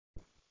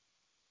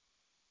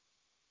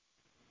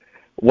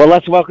Well,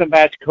 let's welcome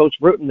back Coach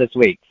Bruton this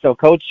week. So,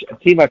 Coach,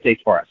 team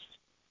updates for us.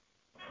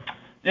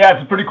 Yeah,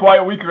 it's a pretty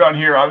quiet week around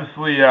here.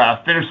 Obviously,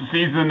 finished the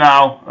season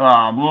now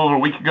a little over a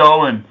week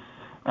ago, and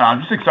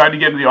just excited to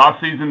get into the off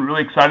season.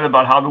 Really excited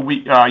about how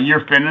the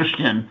year finished,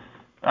 and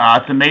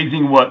it's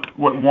amazing what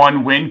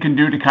one win can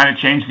do to kind of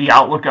change the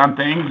outlook on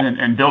things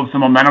and build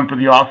some momentum for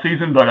the off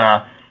season. But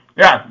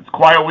yeah, it's a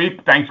quiet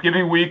week,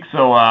 Thanksgiving week,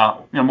 so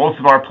most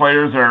of our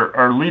players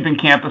are leaving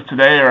campus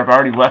today or have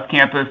already left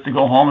campus to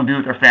go home and be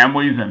with their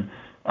families, and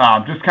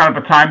just kind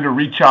of a time to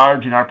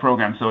recharge in our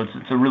program. So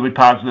it's a really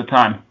positive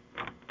time.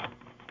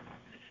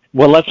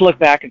 Well, let's look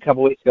back a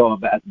couple weeks ago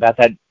about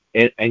that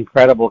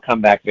incredible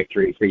comeback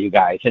victory for you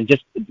guys, and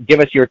just give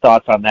us your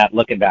thoughts on that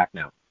looking back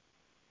now.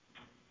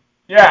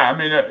 Yeah, I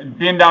mean,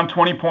 being down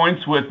 20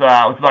 points with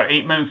about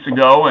 8 minutes to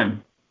go,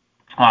 and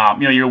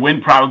your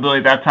win probability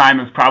at that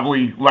time is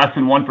probably less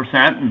than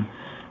 1%,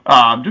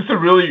 and just a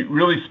really,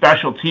 really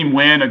special team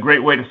win, a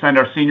great way to send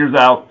our seniors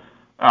out.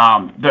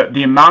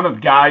 The amount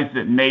of guys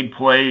that made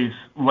plays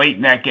late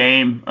in that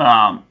game,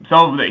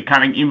 some of it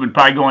kind of even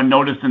probably go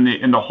unnoticed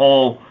in the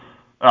whole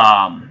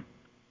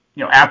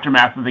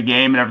aftermath of the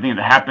game and everything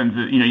that happens.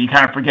 You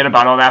kind of forget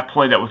about all that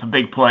play that was a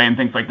big play and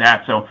things like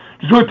that. So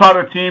just really proud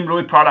of our team,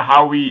 really proud of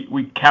how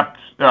we kept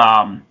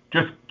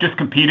just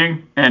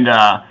competing, and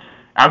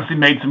obviously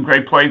made some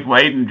great plays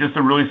late, and just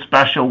a really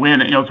special win.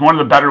 It's one of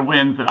the better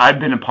wins that I've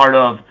been a part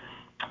of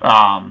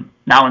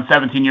now in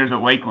 17 years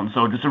at Lakeland.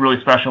 So just a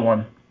really special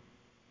one.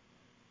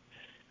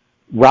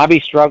 Robbie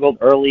struggled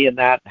early in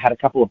that, had a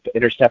couple of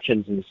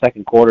interceptions in the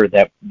second quarter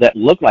that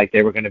looked like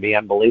they were going to be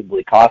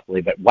unbelievably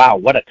costly, but wow,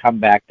 what a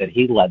comeback that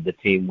he led the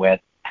team with.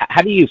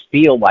 How do you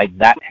feel like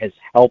that has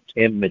helped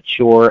him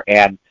mature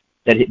and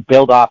that it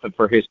build off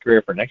for his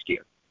career for next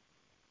year?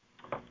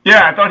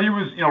 Yeah, I thought he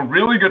was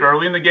really good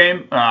early in the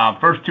game.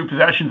 First two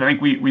possessions, I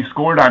think we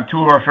scored on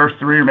two of our first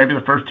three, or maybe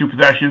the first two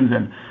possessions,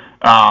 and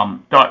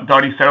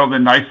thought he settled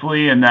in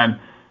nicely, and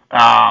then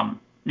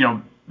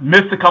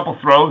missed a couple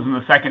throws in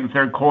the second and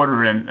third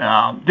quarter,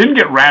 and didn't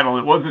get rattled.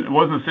 It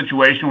wasn't a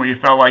situation where you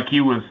felt like he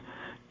was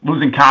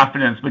losing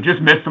confidence, but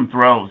just missed some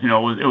throws. It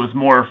was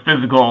more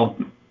physical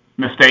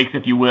mistakes,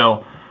 if you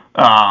will.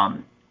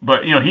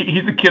 But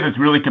he's a kid that's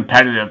really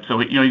competitive, so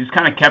he just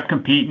kind of kept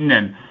competing,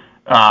 and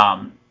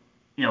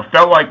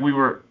felt like we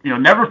were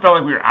never felt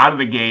like we were out of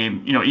the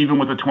game. Even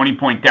with a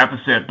 20-point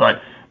deficit,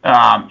 but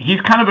he's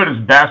kind of at his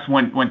best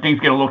when things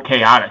get a little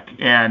chaotic,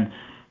 and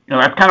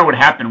that's kind of what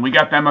happened. We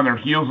got them on their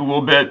heels a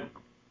little bit.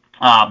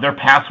 Their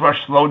pass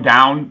rush slowed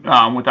down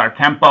with our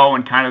tempo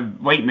and kind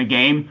of late in the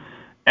game.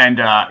 And,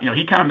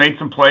 he kind of made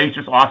some plays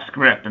just off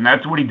script. And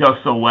that's what he does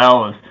so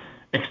well, is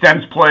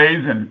extends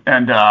plays and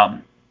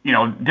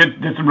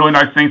did some really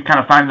nice things, kind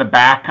of finding the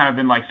back, kind of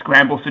in like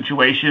scramble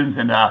situations.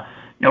 And,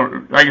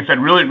 like I said,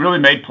 really, really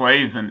made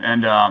plays.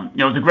 And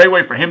it was a great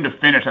way for him to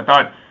finish. I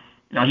thought,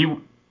 he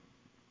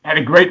had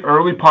a great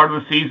early part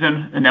of the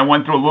season and then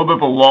went through a little bit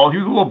of a lull. He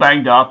was a little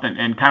banged up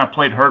and kind of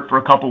played hurt for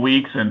a couple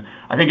weeks, and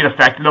I think it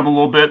affected him a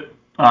little bit.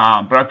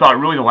 But I thought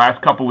really the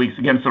last couple weeks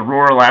against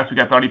Aurora last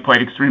week, I thought he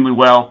played extremely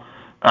well.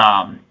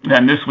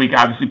 Then this week,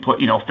 obviously,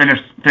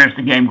 finished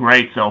the game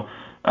great. So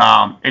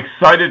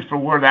excited for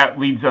where that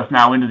leads us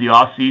now into the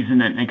off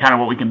season and kind of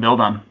what we can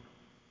build on.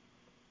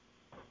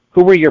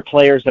 Who were your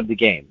players of the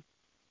game?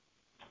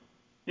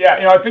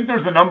 Yeah, I think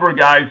there's a number of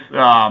guys.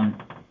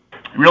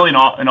 Really in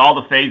all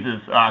the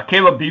phases.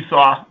 Caleb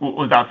Besaw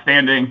was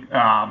outstanding.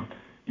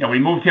 We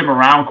moved him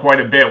around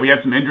quite a bit. We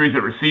had some injuries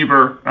at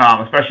receiver,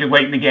 especially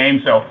late in the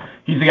game, so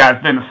he's the guy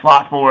that's been in the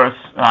slot for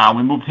us.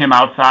 We moved him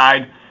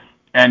outside,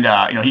 and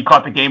he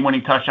caught the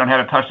game-winning touchdown, had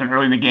a touchdown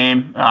early in the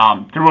game,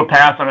 threw a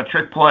pass on a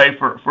trick play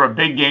for a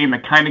big game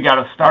that kind of got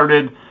us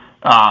started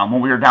when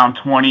we were down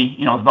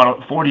 20. It was about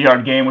a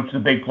 40-yard game, which is a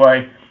big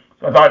play.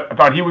 So I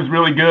thought he was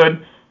really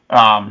good.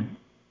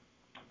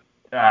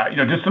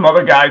 Just some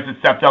other guys that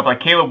stepped up,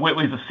 like Caleb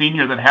Whitley's a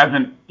senior that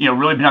hasn't,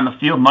 really been on the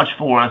field much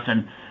for us.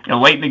 And,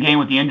 late in the game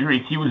with the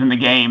injuries, he was in the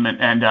game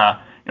and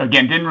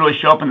again, didn't really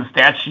show up in the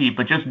stat sheet,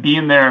 but just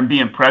being there and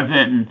being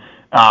present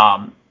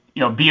and,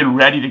 being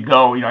ready to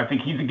go. I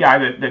think he's a guy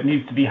that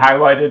needs to be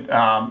highlighted.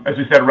 As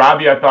we said,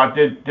 Robbie, I thought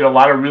did a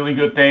lot of really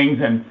good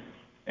things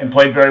and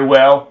played very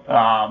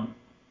well.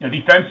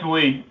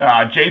 Defensively,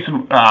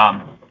 Jason,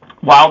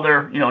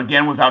 Wilder,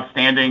 again, was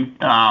outstanding.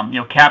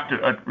 Capped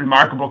a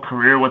remarkable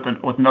career with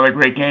another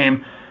great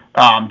game.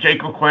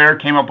 Jake LeClaire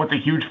came up with a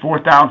huge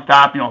fourth down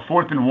stop,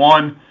 4th and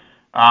 1.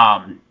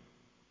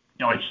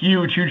 A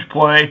huge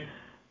play.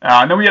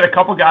 And then we had a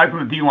couple guys on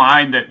the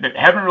D-line that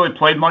haven't really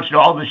played much at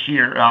all this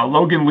year.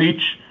 Logan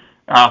Leach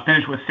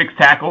finished with 6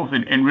 tackles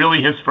and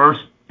really his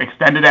first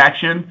extended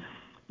action.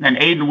 And then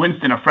Aiden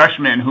Winston, a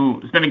freshman, who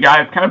has been a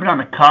guy that's kind of been on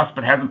the cusp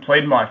but hasn't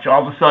played much.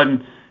 All of a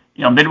sudden,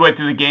 midway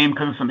through the game,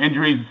 because of some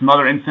injuries and some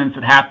other incidents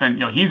that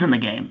happened, he's in the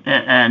game.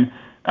 And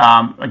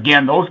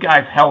again, those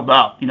guys held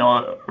up.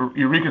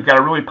 Eureka's got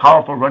a really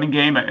powerful running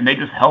game, and they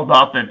just held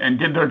up and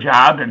did their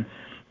job. And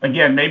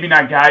again, maybe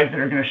not guys that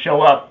are going to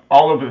show up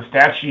all over the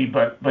stat sheet,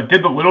 but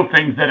did the little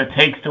things that it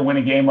takes to win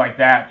a game like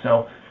that.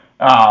 So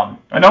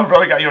A number of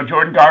other guys,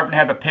 Jordan Garvin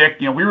had the pick.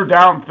 We were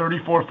down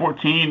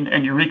 34-14,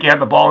 and Eureka had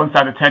the ball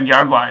inside the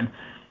 10-yard line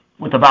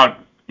with about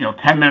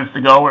 10 minutes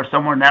to go or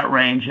somewhere in that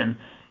range. And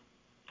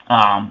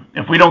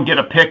if we don't get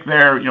a pick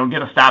there,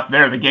 get a stop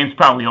there, the game's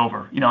probably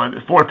over.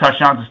 4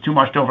 touchdowns is too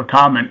much to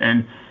overcome,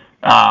 and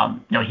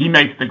he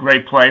makes the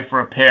great play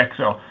for a pick.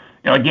 So,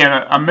 again,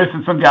 I'm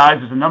missing some guys.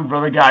 There's a number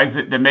of other guys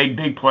that made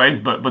big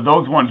plays, but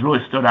those ones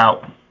really stood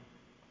out.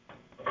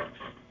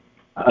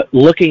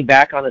 Looking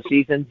back on the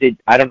season,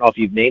 I don't know if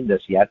you've named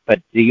this yet, but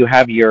do you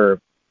have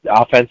your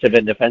offensive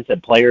and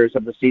defensive players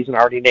of the season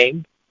already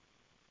named?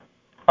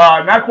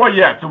 Not quite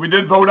yet. So we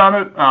did vote on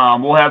it.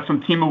 We'll have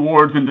some team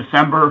awards in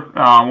December.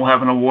 We'll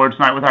have an awards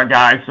night with our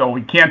guys, so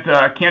we can't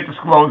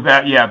disclose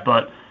that yet.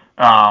 But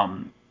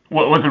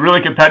what was a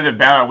really competitive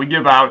ballot. We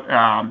give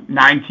out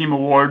 9 team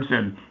awards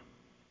and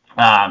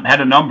had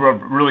a number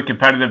of really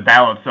competitive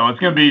ballots. So it's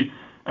going to be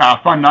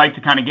a fun night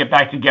to kind of get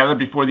back together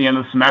before the end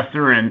of the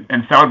semester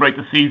and celebrate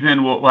the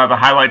season. We'll have a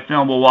highlight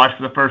film we'll watch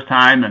for the first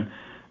time.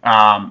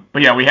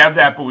 But yeah, we have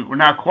that, but we're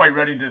not quite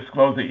ready to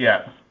disclose it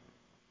yet.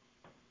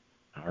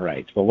 All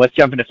right. Well, let's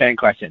jump into fan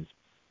questions.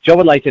 Joe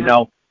would like to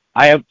know,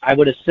 I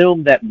would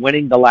assume that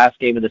winning the last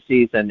game of the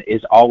season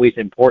is always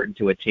important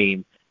to a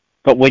team,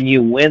 but when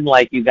you win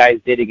like you guys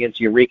did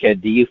against Eureka,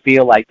 do you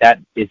feel like that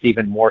is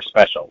even more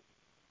special?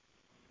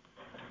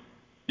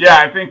 Yeah,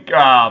 I think,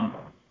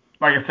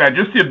 like I said,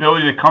 just the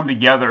ability to come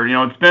together.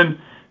 It's been,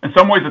 in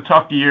some ways, a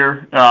tough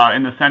year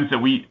in the sense that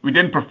we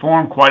didn't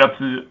perform quite up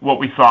to what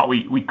we thought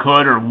we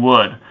could or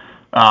would.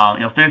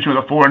 Finishing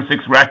with a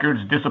 4-6 record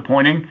is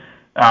disappointing.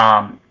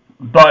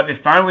 But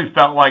it finally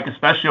felt like,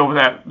 especially over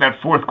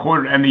that fourth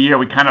quarter and the year,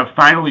 we kind of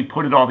finally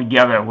put it all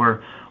together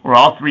where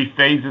all 3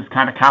 phases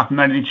kind of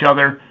complemented each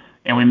other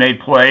and we made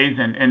plays.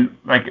 And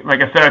like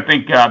I said, I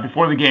think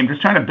before the game,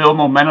 just trying to build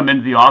momentum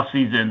into the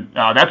offseason,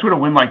 that's what a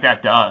win like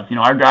that does.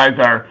 Our guys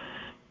are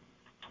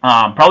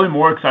probably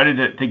more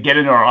excited to get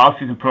into our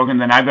offseason program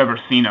than I've ever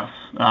seen us.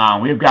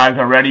 We have guys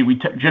already. We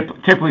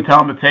typically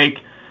tell them to take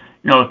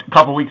a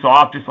couple weeks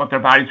off, just let their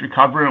bodies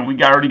recover, and we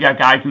already got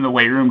guys in the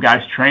weight room,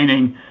 guys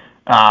training.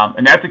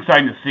 And that's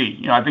exciting to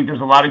see. I think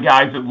there's a lot of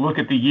guys that look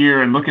at the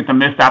year and look at the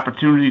missed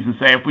opportunities and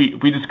say, if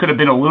we just could have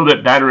been a little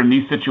bit better in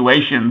these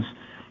situations,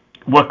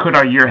 what could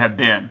our year have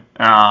been?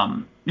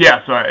 So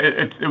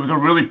it was a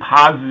really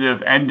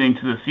positive ending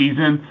to the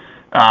season,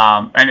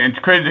 and it's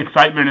created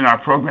excitement in our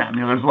program.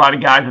 There's a lot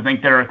of guys I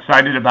think that are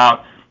excited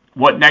about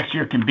what next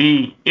year can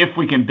be if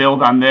we can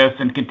build on this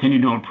and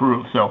continue to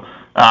improve. So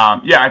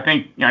I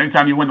think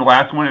anytime you win the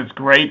last one, it's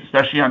great,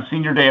 especially on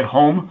senior day at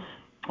home.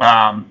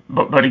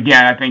 But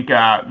again, I think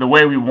the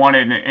way we won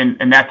it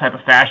in that type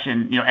of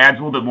fashion, adds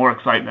a little bit more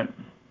excitement.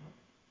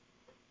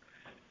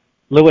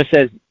 Lewis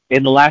says,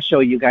 in the last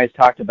show, you guys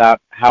talked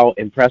about how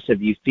impressive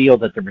you feel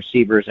that the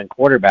receivers and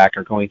quarterback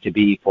are going to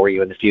be for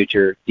you in the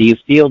future. Do you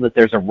feel that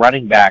there's a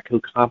running back who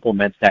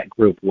complements that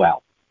group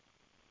well?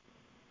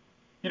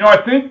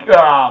 I think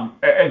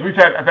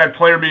I've had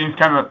player meetings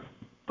kind of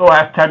the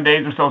last 10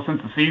 days or so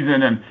since the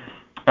season, and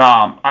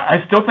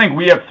I still think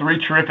we have 3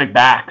 terrific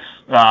backs.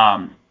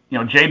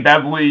 Jay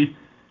Beverly,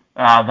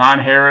 Von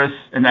Harris,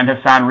 and then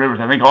Hassan Rivers.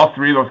 I think all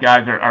 3 of those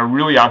guys are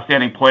really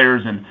outstanding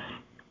players, and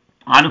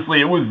honestly,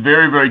 it was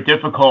very, very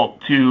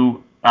difficult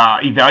to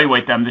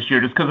evaluate them this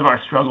year just because of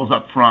our struggles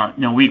up front.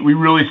 We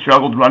really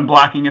struggled run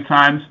blocking at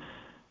times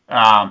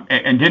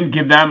and didn't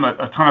give them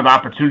a ton of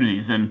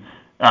opportunities. And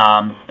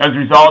as a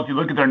result, if you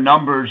look at their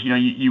numbers,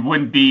 you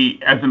wouldn't be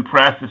as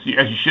impressed as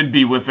you should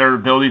be with their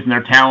abilities and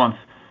their talents.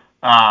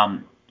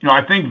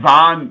 I think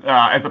Von,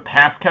 as a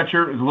pass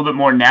catcher, is a little bit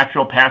more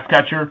natural pass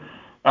catcher.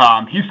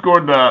 He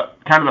scored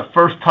the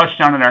first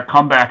touchdown in our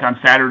comeback on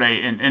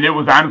Saturday, and it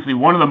was honestly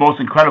one of the most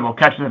incredible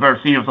catches I've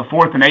ever seen. It was a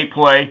 4th and 8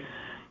 play.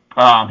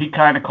 He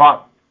kind of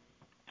caught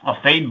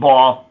a fade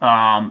ball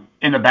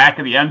in the back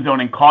of the end zone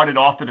and caught it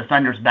off the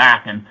defender's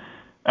back. And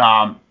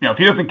if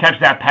he doesn't catch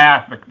that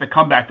pass, the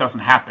comeback doesn't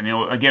happen.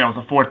 Again, it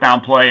was a 4th down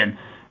play, and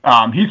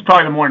he's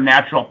probably the more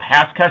natural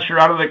pass catcher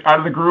out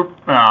of the group.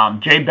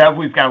 Jay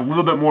Beverly's got a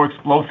little bit more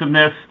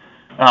explosiveness.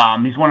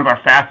 He's one of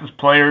our fastest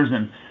players,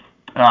 and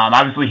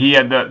obviously he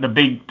had the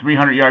big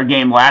 300-yard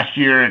game last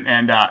year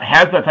and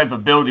has that type of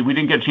ability. We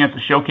didn't get a chance to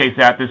showcase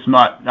that as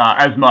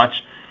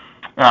much.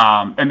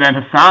 And then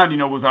Hassan,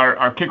 was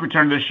our kick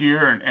returner this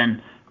year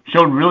and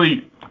showed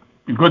really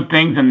good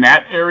things in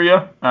that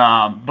area.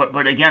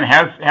 But again,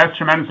 has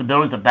tremendous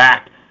ability to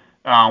back.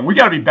 We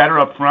got to be better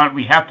up front.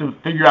 We have to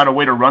figure out a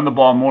way to run the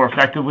ball more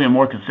effectively and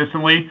more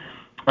consistently.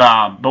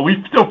 But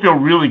we still feel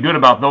really good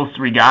about those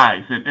 3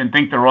 guys and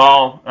think they're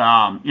all,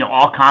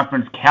 all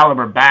conference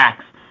caliber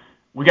backs.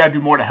 We got to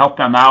do more to help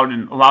them out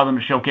and allow them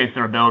to showcase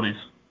their abilities.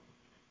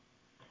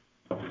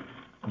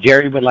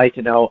 Jerry would like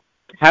to know,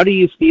 how do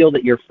you feel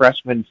that your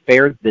freshmen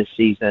fared this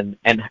season,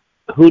 and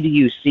who do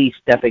you see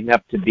stepping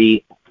up to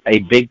be a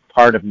big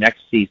part of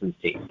next season's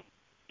team?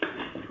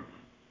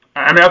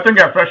 I think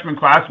our freshman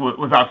class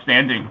was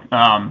outstanding.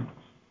 Probably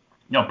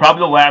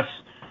the last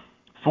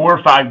 4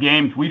 or 5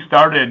 games, we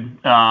started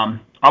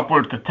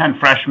upwards to 10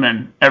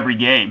 freshmen every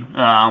game.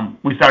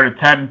 We started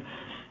 10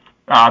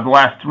 the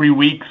last 3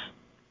 weeks,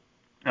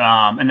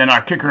 and then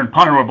our kicker and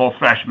punter were both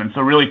freshmen.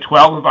 So really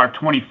 12 of our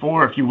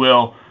 24, if you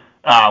will,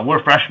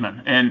 were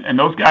freshmen. And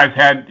those guys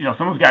had,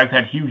 some of those guys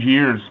had huge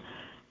years.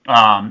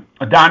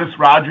 Adonis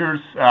Rogers,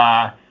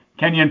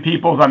 Kenyon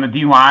Peoples on the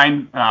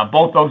D-line,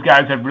 both those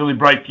guys have really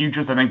bright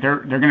futures. I think they're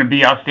going to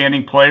be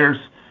outstanding players.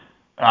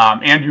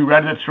 Andrew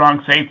Reddit,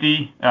 strong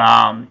safety,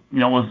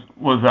 was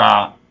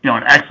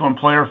an excellent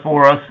player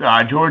for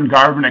us. Jordan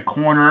Garvin at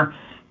corner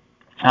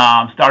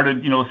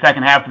started, the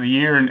second half of the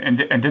year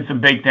and did some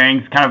big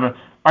things. Kind of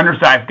an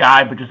undersized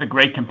guy, but just a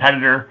great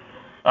competitor.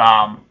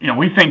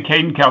 We think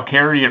Caden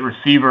Calcari at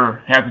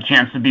receiver has a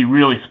chance to be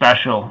really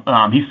special.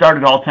 He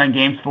started all 10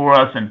 games for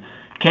us and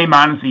came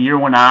on as the year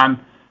went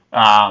on.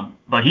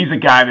 But he's a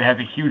guy that has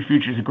a huge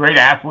future. He's a great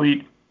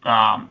athlete.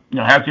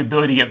 Has the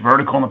ability to get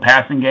vertical in the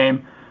passing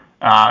game.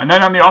 And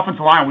then on the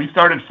offensive line, we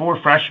started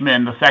 4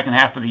 freshmen the second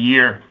half of the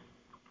year.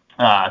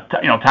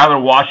 Tyler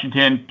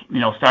Washington,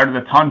 started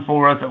a ton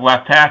for us at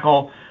left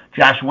tackle.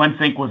 Josh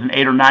Wensink was an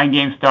 8 or 9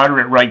 game starter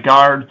at right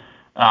guard.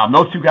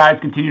 Those 2 guys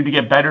continued to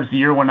get better as the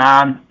year went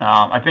on.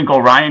 I think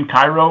Orion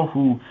Cairo,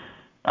 who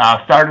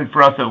started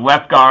for us at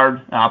left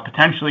guard,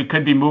 potentially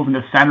could be moving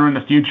to center in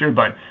the future,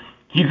 but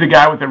he's a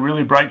guy with a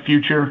really bright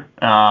future.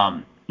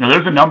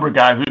 There's a number of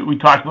guys. We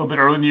talked a little bit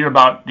earlier in the year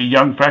about the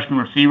young freshman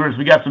receivers.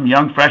 We got some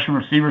young freshman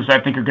receivers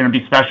that I think are going to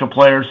be special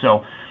players.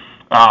 So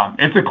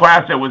it's a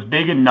class that was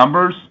big in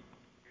numbers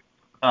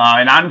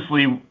and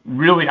honestly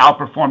really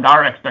outperformed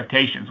our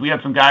expectations. We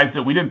had some guys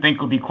that we didn't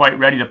think would be quite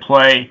ready to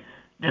play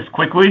this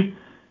quickly,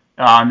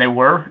 and they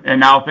were.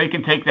 And now if they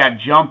can take that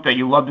jump that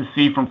you love to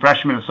see from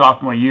freshman to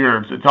sophomore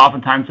year, it's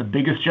oftentimes the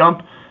biggest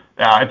jump.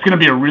 It's going to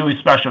be a really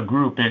special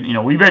group. And,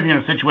 we may be in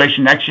a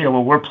situation next year where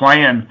we're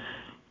playing,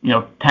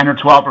 10 or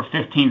 12 or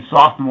 15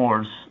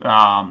 sophomores,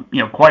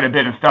 quite a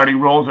bit in starting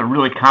roles or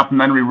really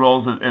complementary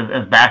roles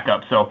as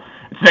backups. So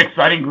it's an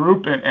exciting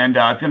group, and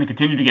it's going to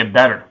continue to get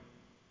better.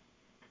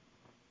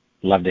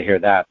 Love to hear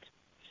that.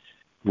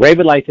 Ray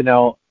would like to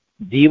know,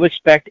 do you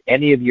expect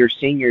any of your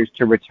seniors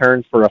to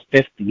return for a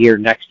 5th year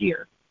next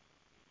year?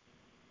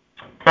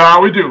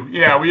 We do.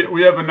 Yeah,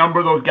 we have a number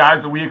of those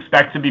guys that we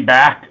expect to be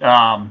back.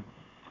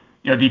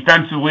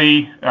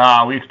 Defensively,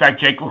 we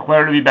expect Jake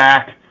LeClaire to be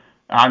back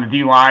on the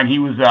D-line. He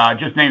was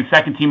just named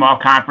second-team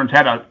All-Conference,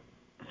 had a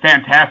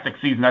fantastic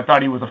season. I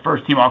thought he was a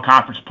first-team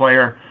All-Conference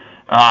player.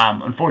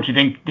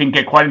 Unfortunately, didn't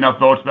get quite enough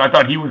votes, but I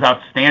thought he was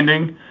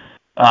outstanding.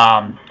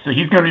 So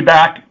he's going to be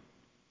back.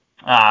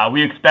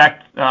 We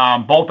expect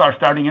both our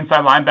starting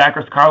inside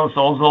linebackers, Carlos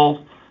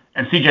Ozol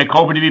and C.J.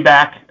 Colby, to be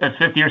back as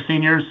 5th-year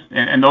seniors,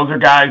 and those are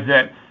guys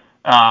that,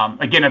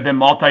 again, have been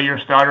multi-year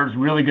starters,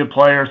 really good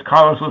players.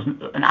 Carlos was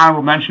an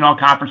honorable mention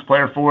All-Conference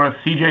player for us.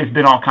 C.J.'s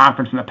been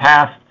All-Conference in the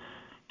past.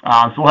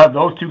 So we'll have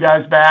those 2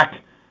 guys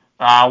back.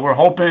 We're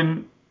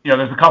hoping,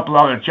 there's a couple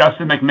others.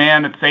 Justin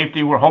McMahon at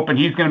safety, we're hoping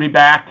he's going to be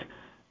back.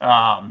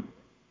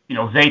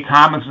 Zay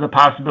Thomas is a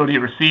possibility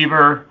at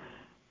receiver.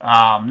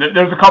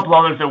 There's a couple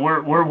others that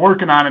we're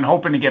working on and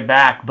hoping to get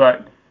back.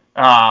 But,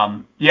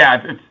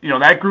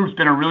 that group's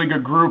been a really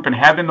good group, and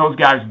having those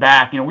guys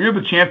back, we have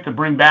the chance to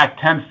bring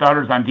back 10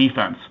 starters on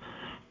defense.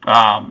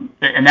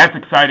 And that's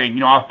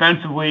exciting.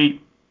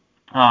 Offensively,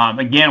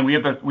 again, we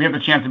have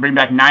the chance to bring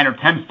back 9 or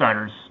 10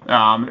 starters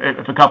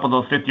if a couple of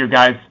those 5th-year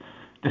guys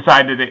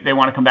decide that they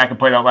want to come back and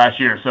play that last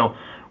year. So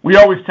we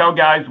always tell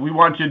guys, we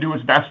want you to do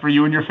what's best for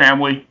you and your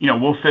family.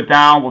 We'll sit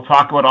down, we'll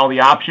talk about all the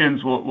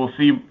options, we'll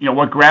see,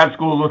 what grad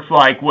school looks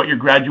like, what your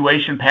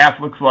graduation path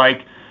looks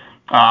like.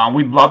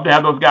 We'd love to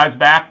have those guys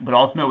back, but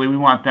ultimately we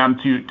want them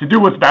to do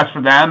what's best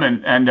for them.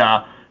 And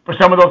for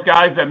some of those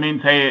guys, that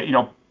means, hey,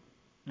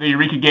 the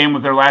Eureka game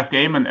was their last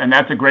game, and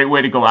that's a great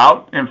way to go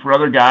out. And for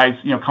other guys,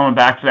 coming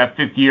back for that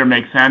 5th year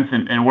makes sense,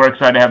 and we're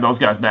excited to have those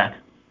guys back.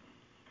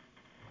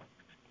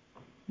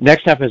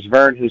 Next up is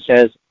Vern, who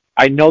says,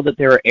 I know that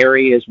there are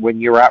areas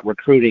when you're out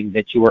recruiting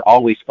that you are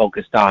always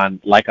focused on,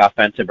 like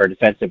offensive or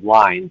defensive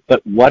line,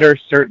 but what are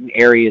certain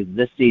areas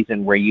this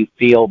season where you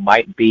feel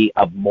might be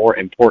of more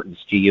importance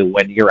to you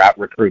when you're out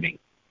recruiting?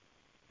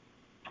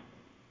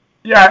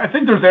 Yeah, I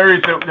think there's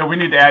areas that we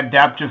need to add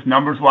depth just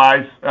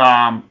numbers-wise.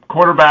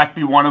 Quarterback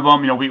be one of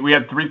them. We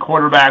had 3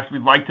 quarterbacks.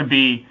 We'd like to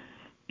be,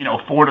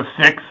 4 to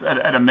 6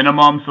 at a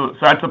minimum. So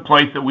that's a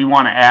place that we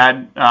want to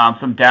add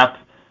some depth.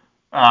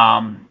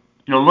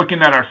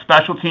 Looking at our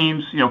special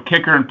teams,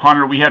 kicker and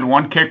punter, we had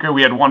 1 kicker,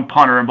 we had 1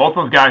 punter, and both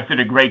those guys did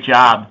a great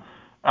job.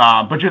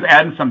 But just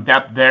adding some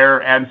depth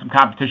there, adding some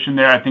competition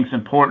there, I think is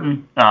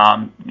important.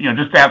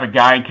 Just to have a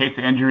guy in case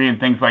of injury and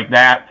things like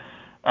that.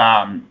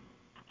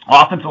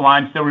 Offensive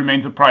line still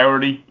remains a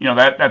priority.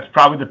 That's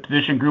probably the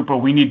position group where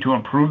we need to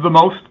improve the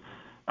most.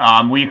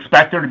 We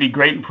expect there to be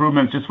great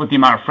improvements just with the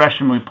amount of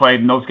freshmen we've played,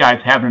 and those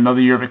guys having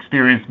another year of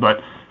experience.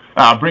 But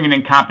bringing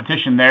in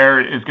competition there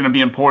is going to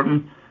be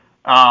important.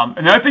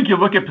 And then I think you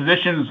look at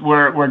positions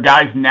where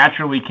guys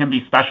naturally can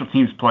be special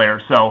teams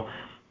players. So,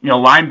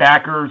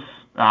 linebackers,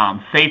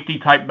 safety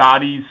type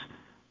bodies,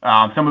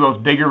 some of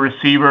those bigger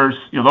receivers.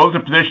 Those are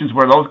positions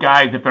where those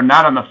guys, if they're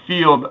not on the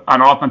field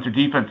on offense or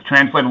defense,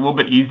 translate a little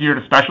bit easier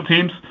to special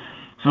teams.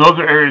 So those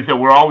are areas that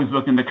we're always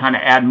looking to kind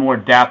of add more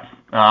depth,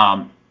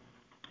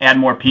 add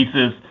more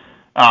pieces.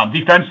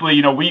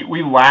 Defensively,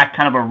 we lack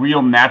kind of a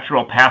real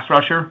natural pass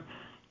rusher.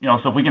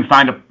 So if we can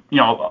find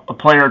a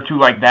player or two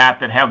like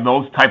that have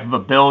those type of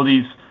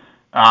abilities,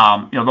 those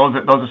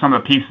are some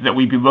of the pieces that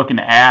we'd be looking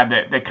to add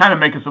that kind of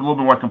make us a little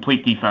bit more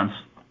complete defense.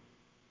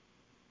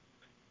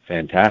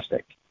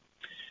 Fantastic.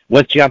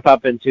 Let's jump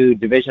up into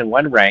Division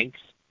I ranks,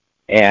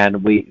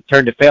 and we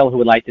turn to Phil, who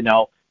would like to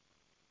know,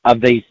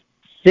 of these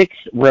 6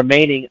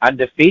 remaining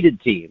undefeated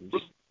teams,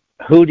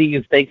 who do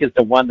you think is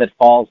the one that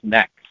falls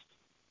next?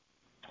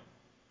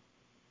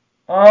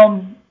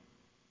 Trying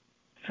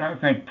to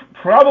think.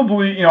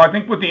 Probably, I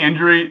think with the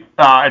injury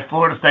at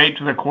Florida State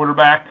to their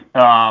quarterback,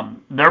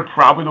 they're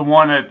probably the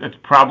one that's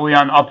probably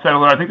on upset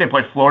alert. I think they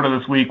play Florida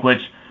this week,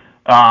 which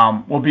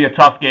will be a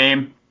tough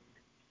game.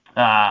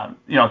 So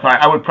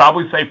I would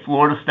probably say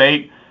Florida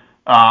State.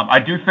 I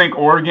do think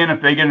Oregon,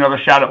 if they get another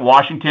shot at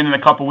Washington in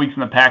a couple weeks in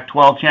the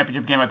Pac-12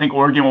 championship game, I think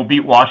Oregon will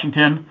beat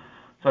Washington.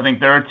 So I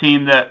think they're a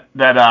team that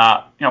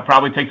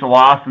probably takes a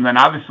loss. And then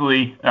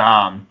obviously,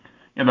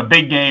 the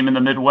big game in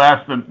the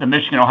Midwest, the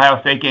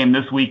Michigan-Ohio State game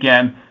this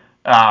weekend,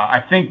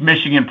 I think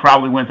Michigan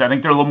probably wins. I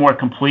think they're a little more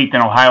complete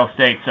than Ohio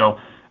State. So,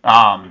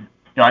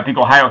 I think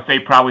Ohio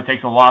State probably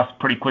takes a loss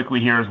pretty quickly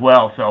here as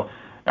well. So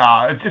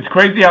it's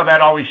crazy how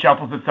that always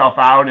shuffles itself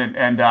out.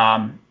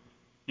 And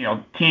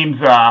teams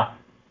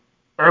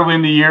early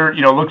in the year,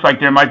 looks like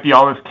there might be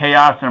all this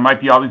chaos and there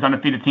might be all these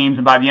undefeated teams.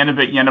 And by the end of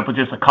it, you end up with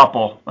just a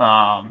couple.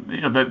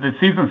 The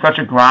season's such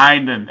a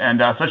grind,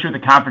 and especially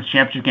with the conference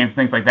championship games,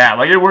 things like that.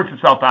 Like, it works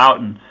itself out,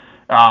 and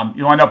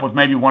you'll end up with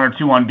maybe 1 or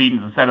 2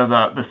 unbeaten instead of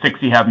the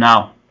 6 you have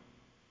now.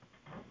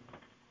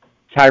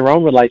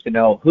 Tyrone would like to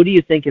know, who do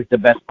you think is the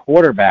best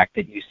quarterback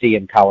that you see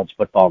in college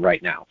football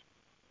right now?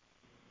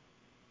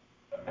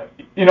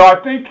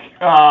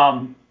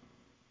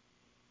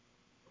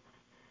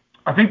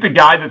 I think the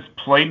guy that's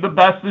played the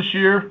best this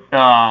year,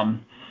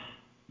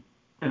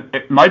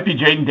 it might be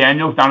Jaden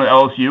Daniels down at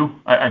LSU.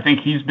 I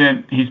think he's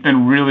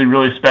been really,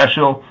 really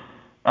special.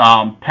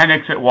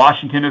 Penix at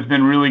Washington has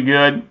been really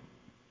good.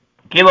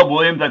 Caleb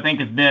Williams, I think,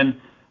 has been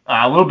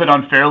a little bit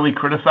unfairly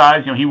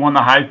criticized. He won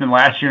the Heisman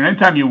last year, and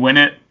anytime you win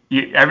it,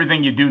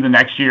 everything you do the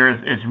next year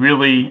is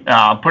really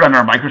put under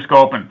a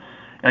microscope. And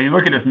you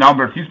look at his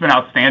numbers; he's been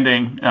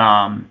outstanding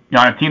on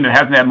a team that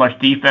hasn't had much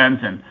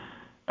defense and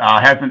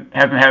hasn't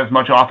had as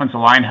much offensive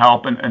line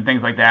help and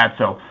things like that.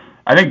 So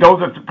I think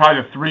those are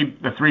probably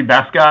the three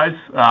best guys.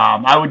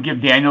 I would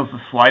give Daniels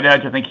a slight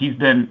edge. I think he's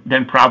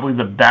been probably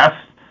the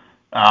best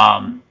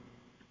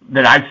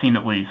that I've seen,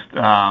 at least.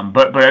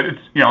 But it's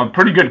a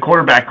pretty good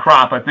quarterback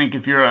crop. I think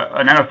if you're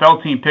an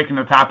NFL team picking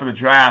the top of the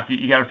draft,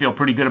 you got to feel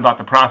pretty good about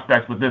the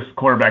prospects with this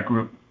quarterback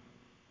group.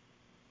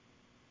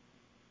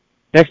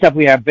 Next up,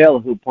 we have Bill,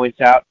 who points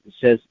out,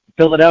 says,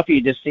 Philadelphia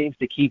just seems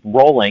to keep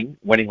rolling,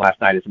 winning last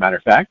night, as a matter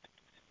of fact.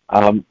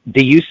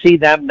 Do you see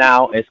them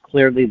now as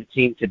clearly the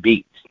team to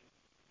beat?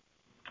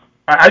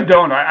 I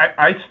don't.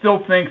 I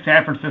still think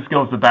San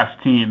Francisco is the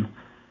best team.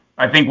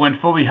 I think when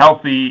fully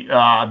healthy,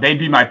 they'd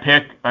be my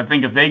pick. I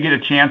think if they get a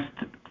chance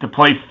to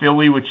play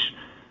Philly, which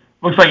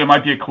looks like it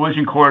might be a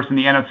collision course in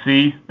the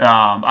NFC,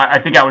 I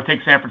think I would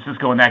take San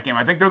Francisco in that game.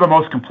 I think they're the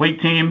most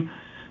complete team.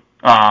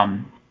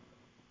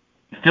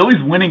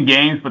 Philly's winning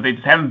games, but they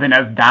just haven't been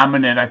as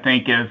dominant, I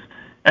think, as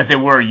they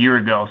were a year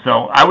ago.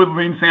 So I would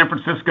lean San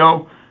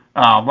Francisco.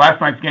 Last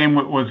night's game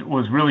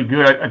was really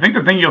good. I think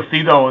the thing you'll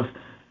see, though, is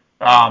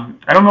I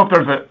don't know if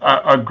there's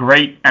a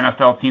great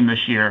NFL team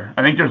this year.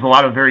 I think there's a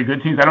lot of very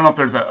good teams. I don't know if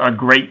there's a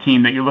great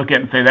team that you look at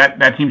and say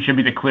that team should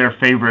be the clear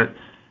favorite.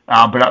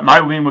 But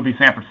my lean would be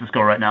San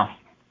Francisco right now.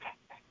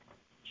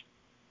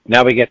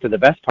 Now we get to the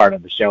best part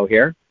of the show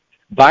here.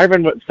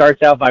 Byron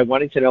starts out by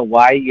wanting to know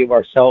why you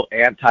are so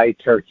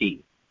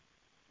anti-turkey.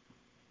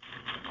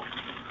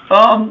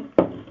 I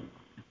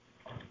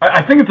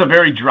think it's a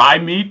very dry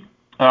meat.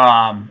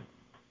 I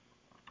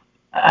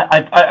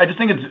just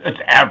think it's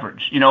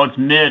average. It's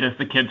mid, as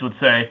the kids would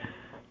say.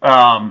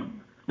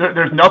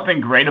 There's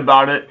nothing great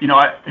about it.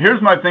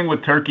 Here's my thing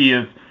with turkey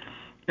is,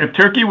 if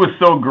turkey was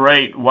so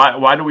great,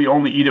 why do we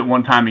only eat it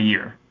one time a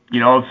year?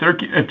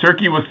 If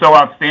turkey was so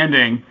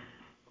outstanding,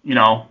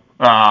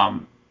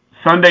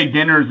 Sunday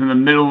dinners in the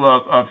middle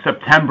of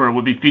September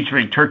would be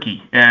featuring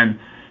turkey. And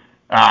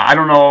I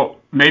don't know,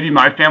 maybe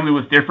my family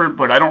was different,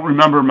 but I don't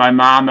remember my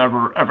mom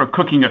ever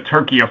cooking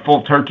a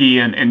full turkey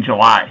in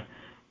July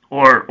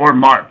or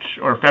March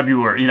or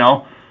February,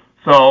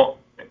 So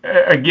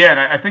again,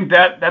 I think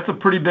that's a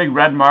pretty big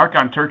red mark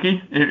on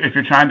turkey if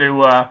you're trying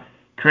to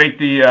create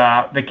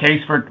the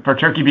case for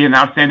turkey being an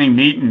outstanding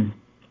meat. And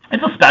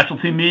it's a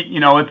specialty meat.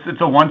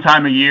 It's a one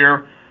time a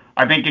year.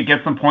 I think it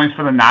gets some points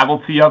for the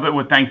novelty of it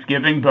with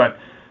Thanksgiving, but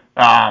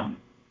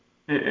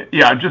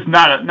just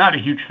not a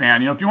huge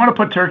fan. If you want to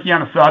put turkey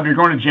on a sub, you're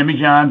going to Jimmy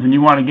John's and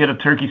you want to get a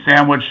turkey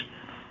sandwich,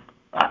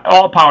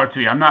 all power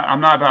to you. I'm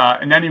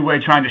not in any way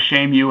trying to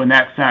shame you in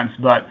that sense,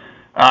 but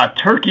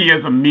Turkey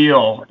as a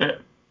meal,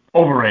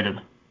 overrated.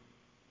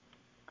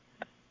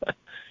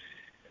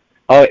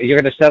 Oh, you're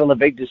going to settle a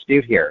big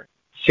dispute here.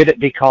 Should it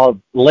be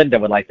called, Linda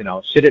would like to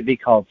know, should it be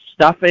called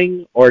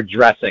stuffing or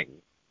dressing?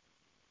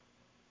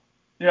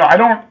 Yeah,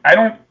 I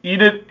don't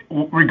eat it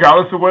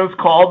regardless of what it's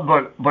called,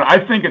 but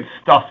I think it's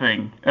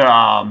stuffing.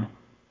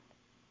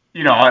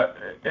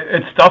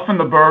 It's stuffing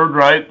the bird,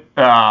 right?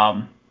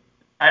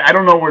 I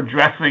don't know where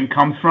dressing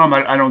comes from.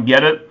 I don't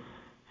get it.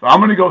 So I'm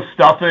going to go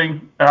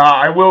stuffing.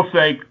 I will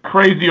say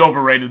crazy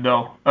overrated,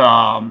 though,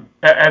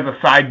 as a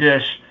side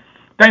dish.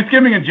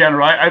 Thanksgiving in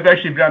general, I've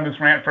actually been on this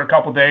rant for a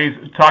couple days,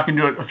 talking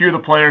to a few of the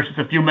players just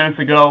a few minutes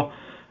ago,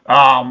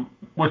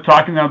 was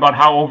talking to them about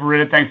how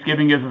overrated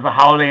Thanksgiving is as a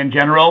holiday in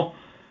general.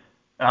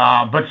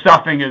 But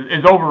stuffing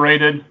is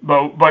overrated,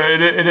 but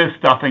it is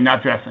stuffing,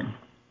 not dressing.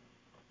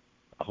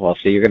 Well,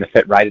 so you're going to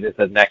fit right into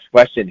the next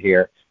question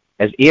here.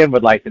 As Ian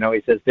would like to know,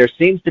 he says, there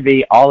seems to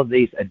be all of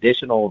these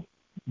additional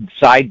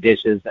side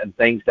dishes and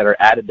things that are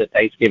added to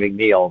Thanksgiving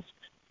meals.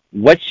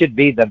 What should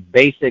be the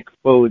basic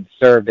food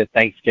served at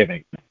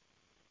Thanksgiving?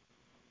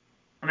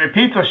 I mean,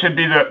 pizza should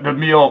be the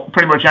meal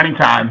pretty much any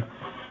time.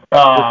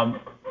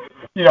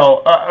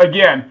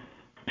 Again,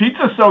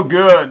 pizza's so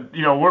good.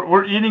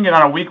 We're eating it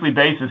on a weekly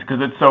basis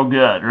because it's so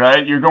good,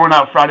 right? You're going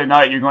out Friday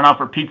night, you're going out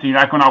for pizza, you're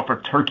not going out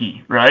for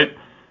turkey, right?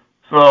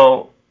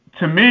 So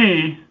to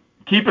me,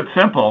 keep it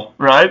simple,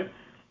 right?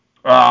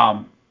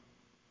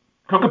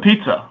 Cook a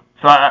pizza.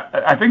 So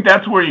I think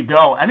that's where you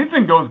go.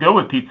 Anything goes good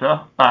with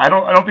pizza. I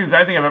don't think there's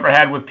anything I've ever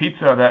had with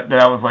pizza that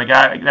I was like,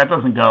 that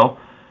doesn't go.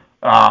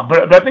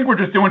 But I think we're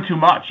just doing too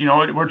much.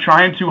 We're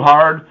trying too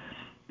hard.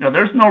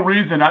 There's no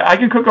reason. I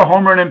can cook a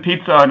home run in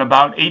pizza in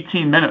about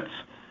 18 minutes.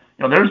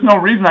 There's no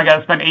reason I got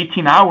to spend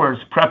 18 hours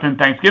prepping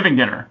Thanksgiving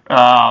dinner.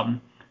 For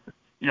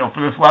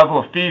this level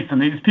of feast,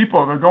 and these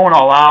people, they're going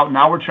all out. And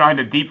now we're trying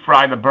to deep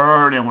fry the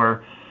bird, and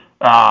we're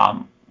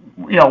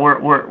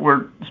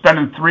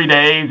spending 3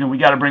 days, and we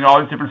got to bring all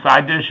these different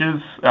side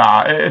dishes.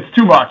 It's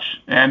too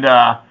much. And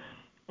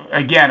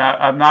again,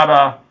 I'm not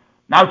a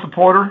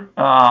supporter.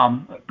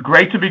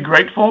 Great to be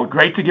grateful.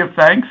 Great to give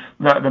thanks.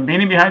 The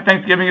meaning behind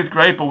Thanksgiving is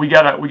great, but we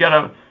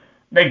gotta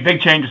make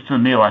big changes to the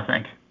meal, I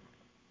think.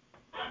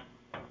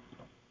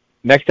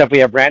 Next up, we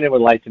have Brandon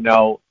would like to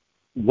know,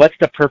 what's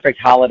the perfect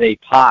holiday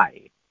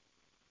pie?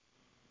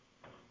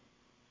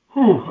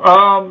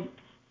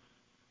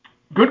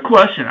 Good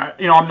question.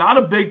 I'm not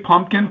a big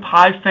pumpkin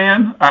pie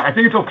fan. I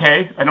think it's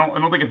okay. I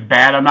don't think it's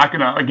bad. I'm not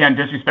gonna again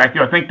disrespect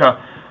you. I think the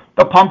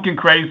pumpkin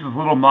craze is a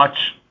little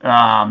much. So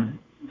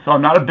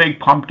I'm not a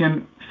big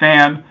pumpkin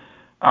fan.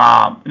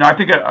 I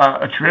think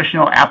a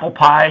traditional apple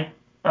pie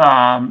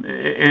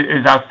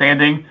is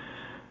outstanding.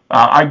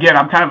 Again,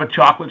 I'm kind of a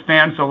chocolate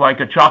fan, so like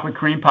a chocolate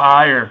cream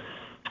pie or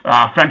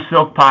French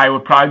silk pie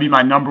would probably be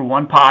my number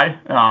one pie.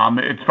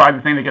 It's probably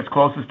the thing that gets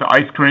closest to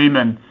ice cream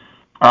and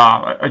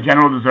a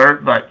general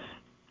dessert. But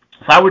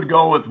so I would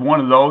go with one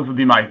of those would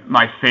be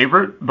my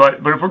favorite. But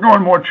if we're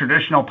going more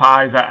traditional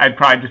pies, I'd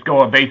probably just go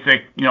a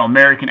basic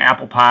American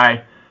apple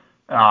pie.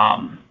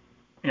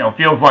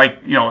 Feels like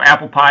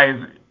apple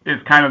pie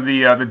is kind of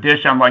the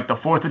dish on like the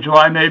 4th of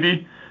July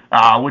maybe.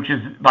 Which is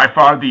by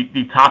far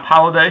the top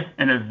holiday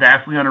and is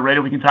vastly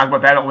underrated. We can talk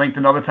about that at length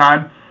another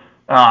time.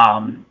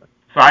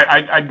 So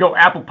I'd go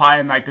apple pie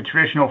and like the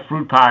traditional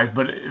fruit pies,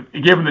 but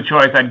given the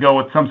choice, I'd go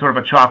with some sort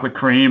of a chocolate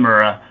cream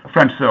or a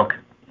French silk.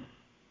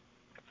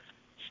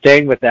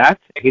 Staying with that,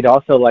 he'd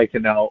also like to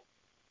know,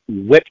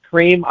 whipped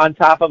cream on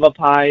top of a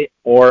pie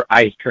or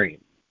ice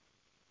cream?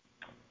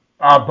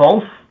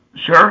 Both,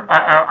 sure.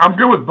 I'm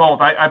good with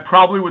both. I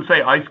probably would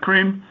say ice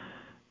cream.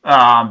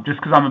 Just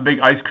because I'm a big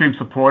ice cream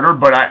supporter,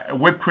 but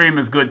whipped cream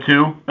is good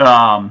too.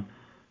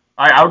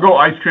 I'll go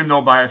ice cream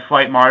though by a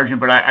slight margin,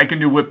 but I can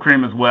do whipped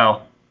cream as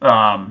well.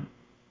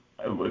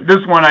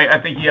 This one,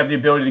 I think you have the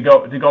ability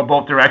to go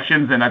both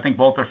directions, and I think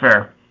both are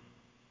fair.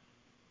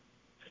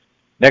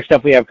 Next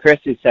up, we have Chris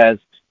who says,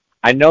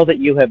 I know that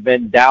you have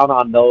been down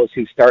on those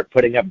who start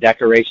putting up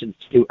decorations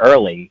too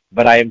early,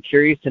 but I am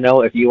curious to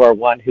know if you are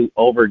one who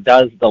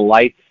overdoes the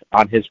lights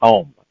on his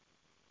home.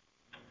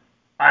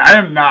 I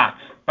am not.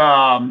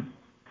 I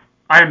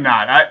am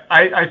not.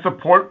 I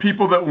support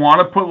people that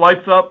want to put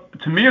lights up.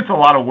 To me, it's a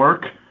lot of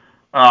work.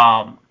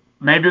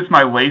 Maybe it's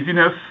my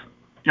laziness.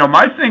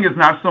 My thing is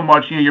not so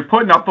much, you're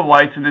putting up the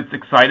lights and it's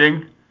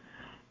exciting.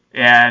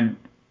 And,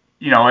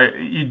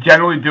 you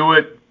generally do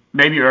it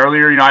maybe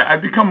earlier.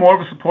 I've become more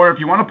of a supporter. If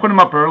you want to put them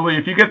up early,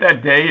 if you get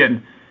that day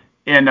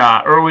in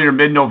early or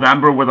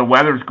mid-November where the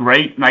weather's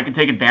great and I can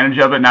take advantage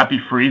of it and not be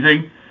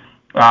freezing,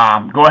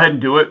 go ahead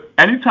and do it.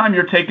 Anytime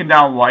you're taking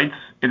down lights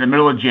in the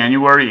middle of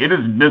January, it is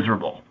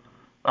miserable.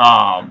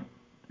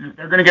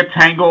 They're going to get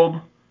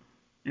tangled.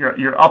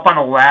 You're up on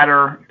a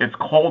ladder. It's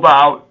cold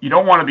out. You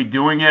don't want to be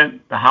doing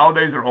it. The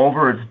holidays are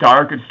over. It's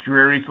dark. It's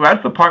dreary. So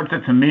that's the part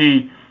that to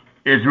me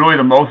is really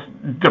the most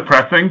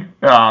depressing.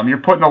 You're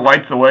putting the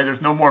lights away.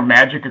 There's no more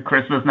magic at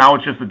Christmas. Now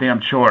it's just a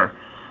damn chore.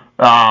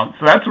 So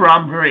that's where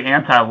I'm very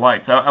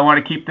anti-lights. I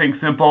want to keep things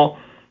simple.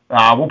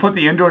 We'll put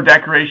the indoor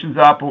decorations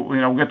up.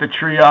 We'll get the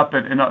tree up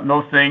and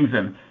those things.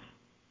 And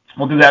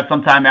we'll do that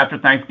sometime after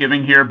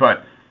Thanksgiving here.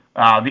 But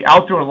the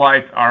outdoor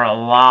lights are a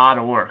lot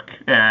of work,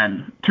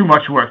 and too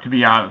much work, to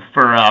be honest,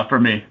 for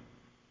me.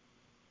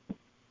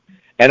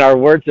 And our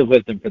words of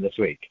wisdom for this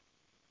week.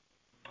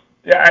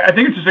 Yeah, I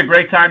think it's just a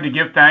great time to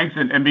give thanks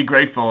and be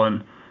grateful.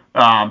 And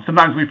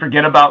sometimes we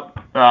forget about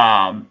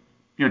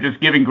just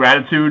giving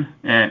gratitude,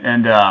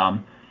 and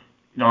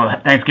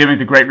Thanksgiving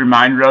is a great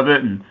reminder of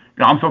it. And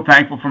I'm so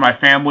thankful for my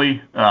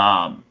family,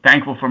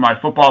 thankful for my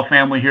football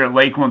family here at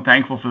Lakeland,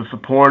 thankful for the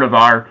support of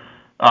our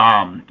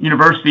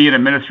university and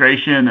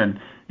administration, and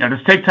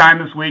just take time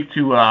this week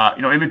to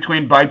in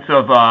between bites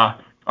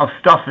of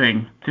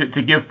stuffing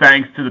to give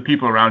thanks to the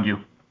people around you.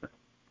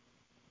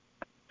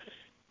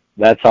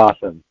 That's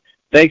awesome.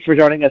 Thanks for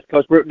joining us,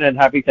 Coach Bruton, and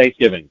happy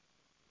Thanksgiving.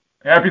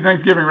 Happy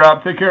Thanksgiving,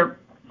 Rob. Take care.